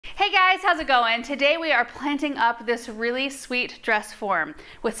Hey guys, how's it going? Today we are planting up this really sweet dress form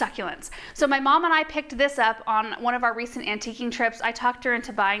with succulents. So my mom and I picked this up on one of our recent antiquing trips. I talked her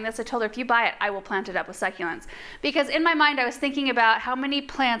into buying this. I told her, if you buy it, I will plant it up with succulents. Because in my mind, I was thinking about how many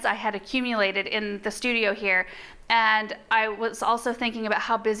plants I had accumulated in the studio here. And I was also thinking about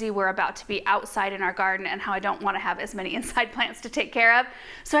how busy we're about to be outside in our garden and how I don't want to have as many inside plants to take care of.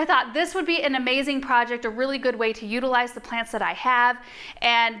 So I thought this would be an amazing project, a really good way to utilize the plants that I have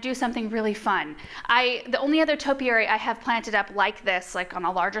and do something really fun. The only other topiary I have planted up like this, like on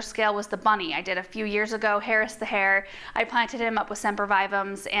a larger scale, was the bunny. I did a few years ago, Harris the hare. I planted him up with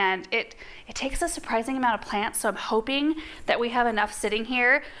sempervivums, and it takes a surprising amount of plants, so I'm hoping that we have enough sitting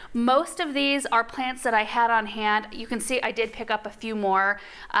here. Most of these are plants that I had on hand. You can see I did pick up a few more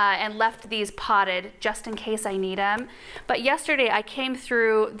and left these potted just in case I need them. But yesterday I came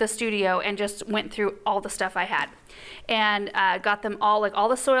through the studio and just went through all the stuff I had and got them all, like all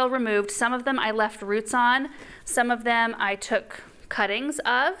the soil removed. Some of them I left roots on, some of them I took cuttings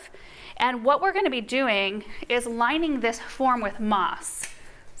of. And what we're going to be doing is lining this form with moss.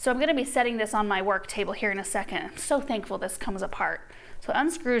 So I'm going to be setting this on my work table here in a second. I'm so thankful this comes apart. So it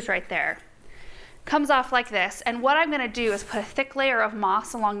unscrews right there. Comes off like this, and what I'm going to do is put a thick layer of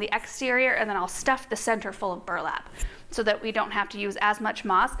moss along the exterior, and then I'll stuff the center full of burlap so that we don't have to use as much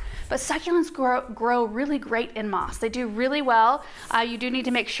moss. But succulents grow really great in moss. They do really well. You do need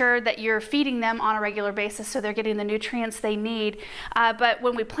to make sure that you're feeding them on a regular basis so they're getting the nutrients they need. But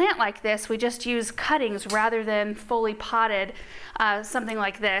when we plant like this, we just use cuttings rather than fully potted. Something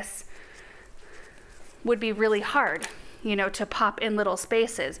like this would be really hard, you know, to pop in little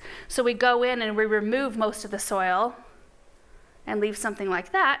spaces. So we go in and we remove most of the soil and leave something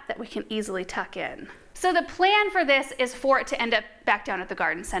like that that we can easily tuck in. So the plan for this is for it to end up back down at the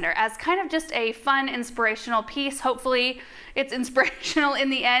garden center as kind of just a fun, inspirational piece. Hopefully it's inspirational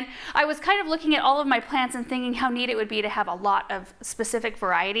in the end. I was kind of looking at all of my plants and thinking how neat it would be to have a lot of specific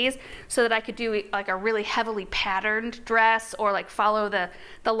varieties so that I could do like a really heavily patterned dress or like follow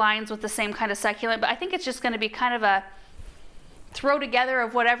the lines with the same kind of succulent. But I think it's just going to be kind of a throw together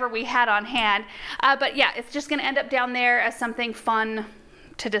of whatever we had on hand. But yeah, it's just going to end up down there as something fun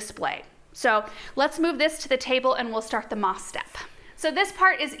to display. So let's move this to the table and we'll start the moss step. So this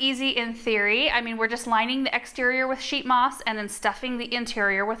part is easy in theory. I mean, we're just lining the exterior with sheet moss and then stuffing the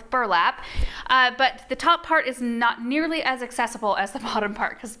interior with burlap. But the top part is not nearly as accessible as the bottom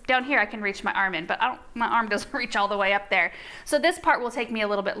part, because down here I can reach my arm in, but my arm doesn't reach all the way up there. So this part will take me a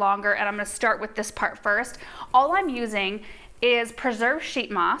little bit longer, and I'm going to start with this part first. All I'm using is preserved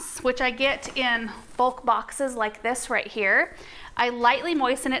sheet moss, which I get in bulk boxes like this right here. I lightly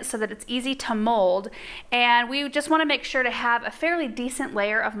moisten it so that it's easy to mold, and we just want to make sure to have a fairly decent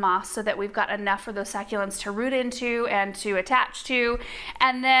layer of moss so that we've got enough for those succulents to root into and to attach to.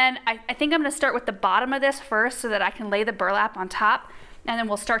 And then I think I'm going to start with the bottom of this first so that I can lay the burlap on top, and then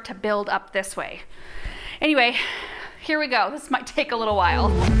we'll start to build up this way. Anyway, here we go. This might take a little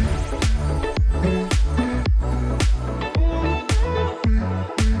while.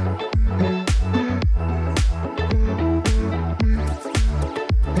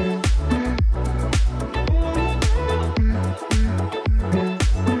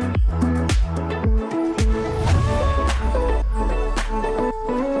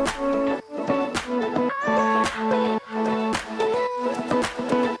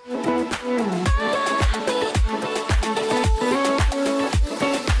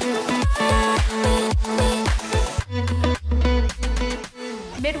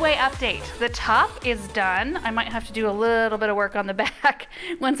 Midway update. The top is done. I might have to do a little bit of work on the back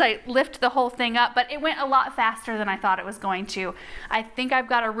once I lift the whole thing up, but it went a lot faster than I thought it was going to. I think I've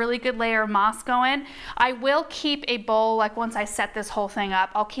got a really good layer of moss going. I will keep a bowl, like once I set this whole thing up,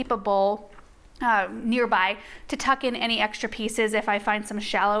 I'll keep a bowl nearby to tuck in any extra pieces if I find some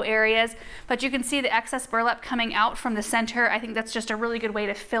shallow areas. But you can see the excess burlap coming out from the center. I think that's just a really good way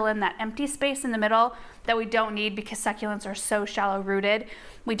to fill in that empty space in the middle that we don't need because succulents are so shallow rooted.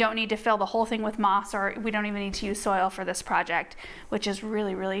 We don't need to fill the whole thing with moss, or we don't even need to use soil for this project, which is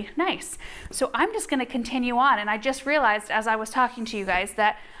really, really nice. So I'm just going to continue on, and I just realized as I was talking to you guys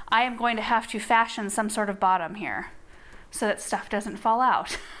that I am going to have to fashion some sort of bottom here so that stuff doesn't fall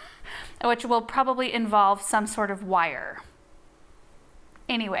out. Which will probably involve some sort of wire.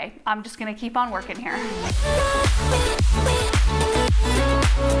 Anyway, I'm just going to keep on working here.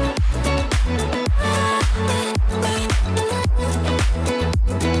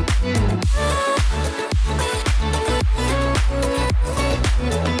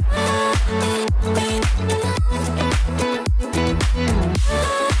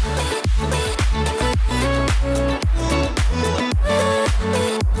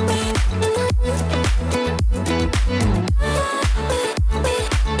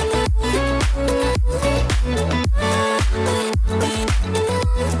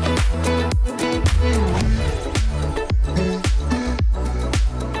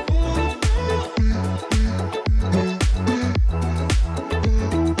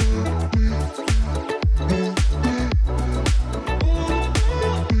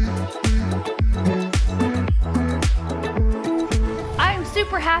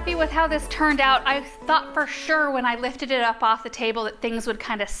 super happy with how this turned out. I thought for sure when I lifted it up off the table that things would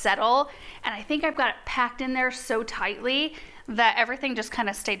kind of settle, and I think I've got it packed in there so tightly that everything just kind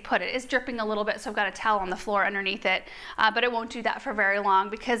of stayed put. It is dripping a little bit, so I've got a towel on the floor underneath it, but it won't do that for very long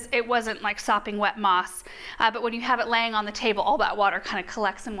because it wasn't like sopping wet moss. But when you have it laying on the table, all that water kind of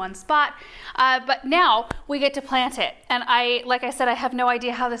collects in one spot. But now we get to plant it. And like I said, I have no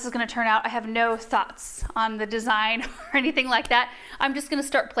idea how this is going to turn out. I have no thoughts on the design or anything like that. I'm just going to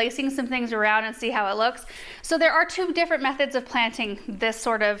start placing some things around and see how it looks. So there are two different methods of planting this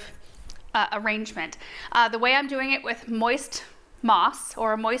sort of arrangement. The way I'm doing it with moist moss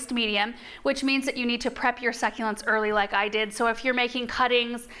or a moist medium, which means that you need to prep your succulents early like I did. So if you're making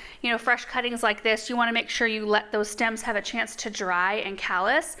cuttings, you know, fresh cuttings like this, you want to make sure you let those stems have a chance to dry and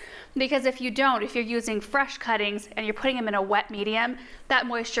callus, because if you don't, if you're using fresh cuttings and you're putting them in a wet medium, that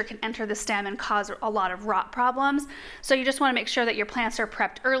moisture can enter the stem and cause a lot of rot problems. So you just want to make sure that your plants are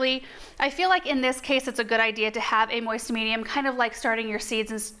prepped early. I feel like in this case it's a good idea to have a moist medium, kind of like starting your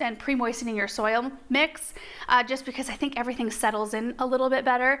seeds and pre-moistening your soil mix, just because I think everything settles in a little bit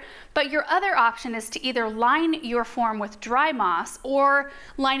better. But your other option is to either line your form with dry moss or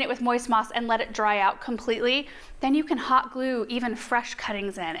line it with moist moss and let it dry out completely. Then you can hot glue even fresh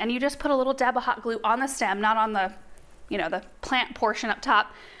cuttings in, and you just put a little dab of hot glue on the stem, not on the, you know, the plant portion up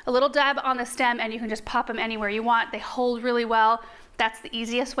top, a little dab on the stem, and you can just pop them anywhere you want. They hold really well. That's the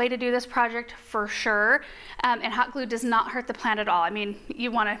easiest way to do this project for sure. And hot glue does not hurt the plant at all. I mean,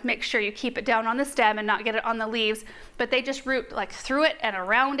 you want to make sure you keep it down on the stem and not get it on the leaves, but they just root like through it and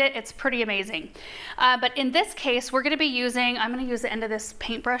around it. It's pretty amazing. But in this case, we're going to be using, I'm going to use the end of this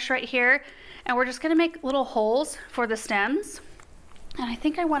paintbrush right here, and we're just going to make little holes for the stems. And I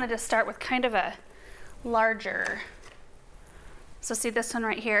think I wanted to start with kind of a larger. So see this one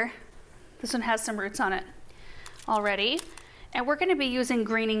right here? This one has some roots on it already. And we're going to be using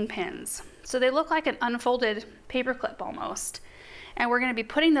greening pins. So they look like an unfolded paper clip almost. And we're going to be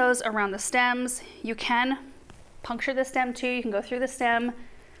putting those around the stems. You can puncture the stem too. You can go through the stem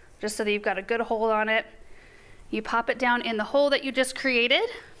just so that you've got a good hold on it. You pop it down in the hole that you just created.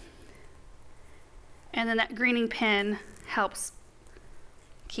 And then that greening pin helps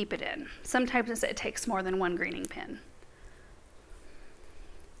keep it in. Sometimes it takes more than one greening pin.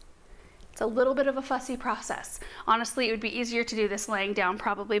 It's a little bit of a fussy process. Honestly, it would be easier to do this laying down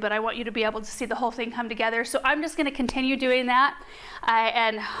probably, but I want you to be able to see the whole thing come together. So I'm just going to continue doing that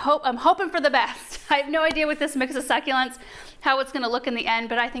and I'm hoping for the best. I have no idea with this mix of succulents how it's going to look in the end,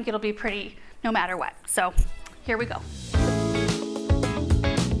 but I think it'll be pretty no matter what. So here we go.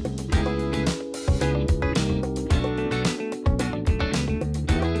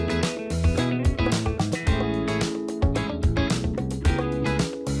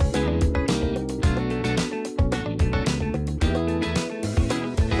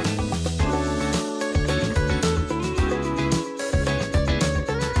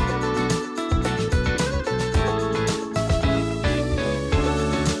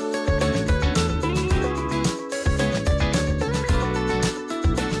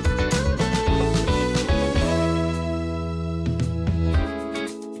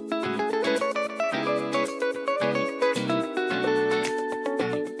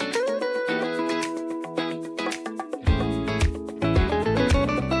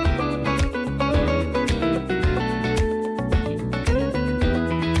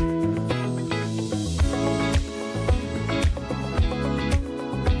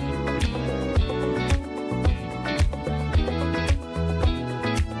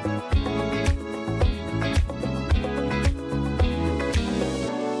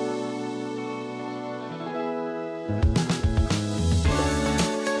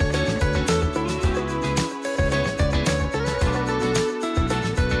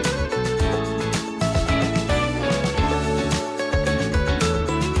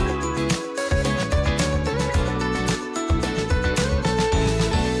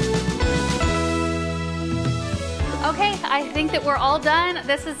 I think that we're all done.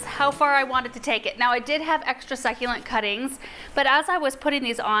 This is how far I wanted to take it. Now I did have extra succulent cuttings, but as I was putting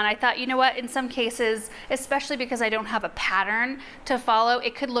these on, I thought, you know what, in some cases, especially because I don't have a pattern to follow,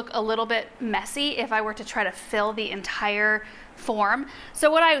 it could look a little bit messy if I were to try to fill the entire form.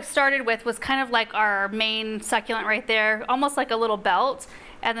 So what I started with was kind of like our main succulent right there, almost like a little belt,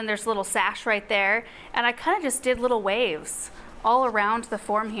 and then there's a little sash right there, and I kind of just did little waves all around the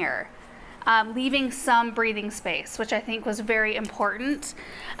form here. leaving some breathing space, which I think was very important.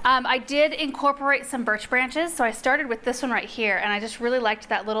 I did incorporate some birch branches, so I started with this one right here, and I just really liked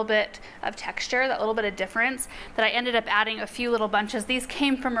that little bit of texture, that little bit of difference, that I ended up adding a few little bunches. These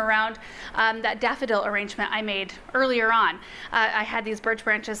came from around that daffodil arrangement I made earlier on. I had these birch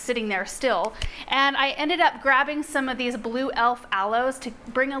branches sitting there still, and I ended up grabbing some of these blue elf aloes to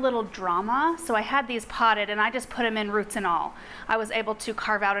bring a little drama. So I had these potted, and I just put them in roots and all. I was able to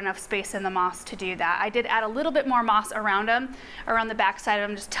carve out enough space in the moss to do that. I did add a little bit more moss around them, around the back side of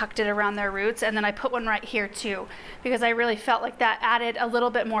them, just tucked it around their roots, and then I put one right here too, because I really felt like that added a little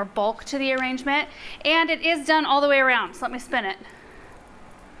bit more bulk to the arrangement. And it is done all the way around, so let me spin it.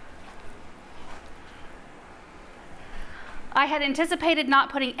 I had anticipated not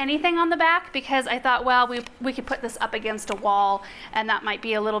putting anything on the back because I thought, well, we could put this up against a wall and that might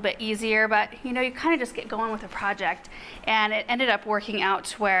be a little bit easier, but you know, you kind of just get going with a project, and it ended up working out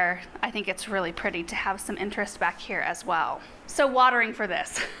where I think it's really pretty to have some interest back here as well. So watering for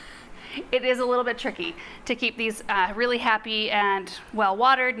this. It is a little bit tricky to keep these really happy and well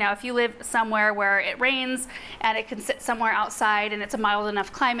watered. Now, if you live somewhere where it rains and it can sit somewhere outside and it's a mild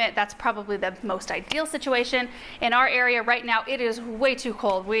enough climate, that's probably the most ideal situation. In our area right now, it is way too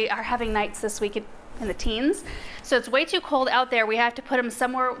cold. We are having nights this week in the teens, so it's way too cold out there. We have to put them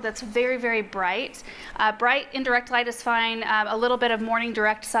somewhere that's very, very bright. Bright indirect light is fine. A little bit of morning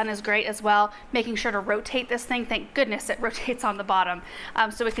direct sun is great as well. Making sure to rotate this thing. Thank goodness it rotates on the bottom,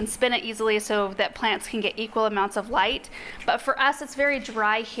 so we can spin it easily so that plants can get equal amounts of light. But for us, it's very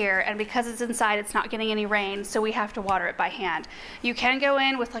dry here, and because it's inside, it's not getting any rain, so we have to water it by hand. You can go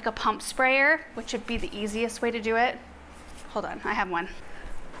in with like a pump sprayer, which would be the easiest way to do it. Hold on, I have one.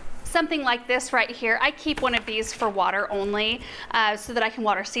 Something like this right here. I keep one of these for water only, so that I can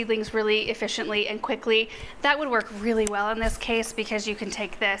water seedlings really efficiently and quickly. That would work really well in this case because you can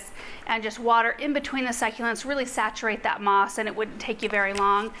take this and just water in between the succulents, really saturate that moss, and it wouldn't take you very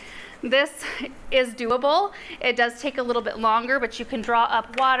long. This is doable. It does take a little bit longer, but you can draw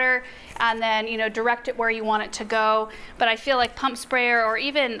up water and then, you know, direct it where you want it to go. But I feel like pump sprayer or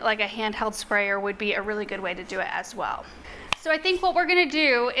even like a handheld sprayer would be a really good way to do it as well. So I think what we're gonna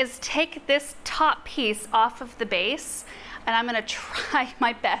do is take this top piece off of the base, and I'm gonna try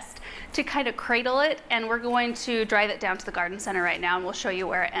my best to kind of cradle it, and we're going to drive it down to the garden center right now, and we'll show you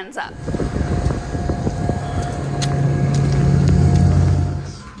where it ends up.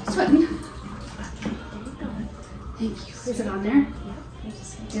 Sweating. Thank you. Is it on there? Yeah.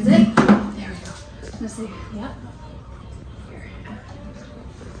 Is it? There we go. Let's see. Yep.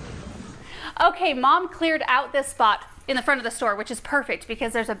 Okay, Mom cleared out this spot in the front of the store, which is perfect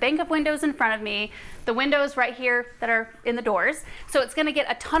because there's a bank of windows in front of me, the windows right here that are in the doors. So it's gonna get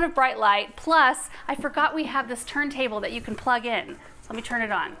a ton of bright light. Plus, I forgot we have this turntable that you can plug in. So let me turn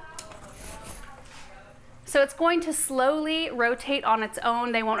it on. So it's going to slowly rotate on its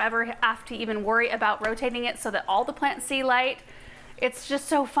own. They won't ever have to even worry about rotating it so that all the plants see light. It's just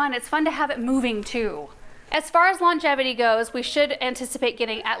so fun. It's fun to have it moving too. As far as longevity goes, we should anticipate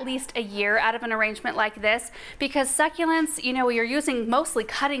getting at least a year out of an arrangement like this because succulents, you know, you're using mostly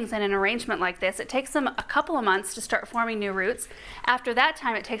cuttings in an arrangement like this. It takes them a couple of months to start forming new roots. After that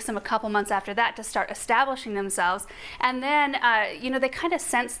time, it takes them a couple months after that to start establishing themselves. And then, you know, they kind of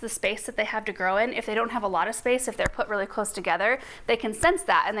sense the space that they have to grow in. If they don't have a lot of space, if they're put really close together, they can sense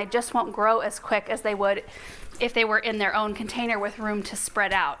that and they just won't grow as quick as they would if they were in their own container with room to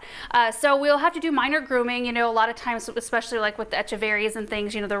spread out. So we'll have to do minor grooming. You know, a lot of times, especially like with the echeverries and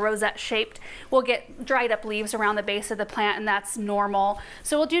things, you know, the rosette shaped, we'll get dried up leaves around the base of the plant, and that's normal.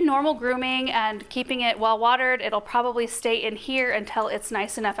 So we'll do normal grooming and keeping it well watered. It'll probably stay in here until it's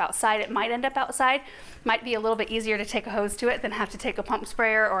nice enough outside. It might end up outside. Might be a little bit easier to take a hose to it than have to take a pump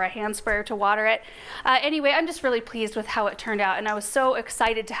sprayer or a hand sprayer to water it. Anyway, I'm just really pleased with how it turned out, and I was so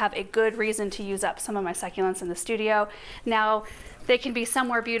excited to have a good reason to use up some of my succulents in the studio. Now they can be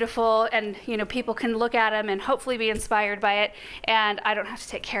somewhere beautiful, and you know, people can look at them and hopefully be inspired by it, and I don't have to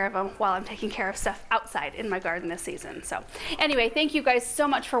take care of them while I'm taking care of stuff outside in my garden this season. So anyway, thank you guys so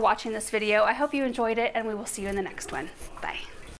much for watching this video. I hope you enjoyed it, and we will see you in the next one. Bye.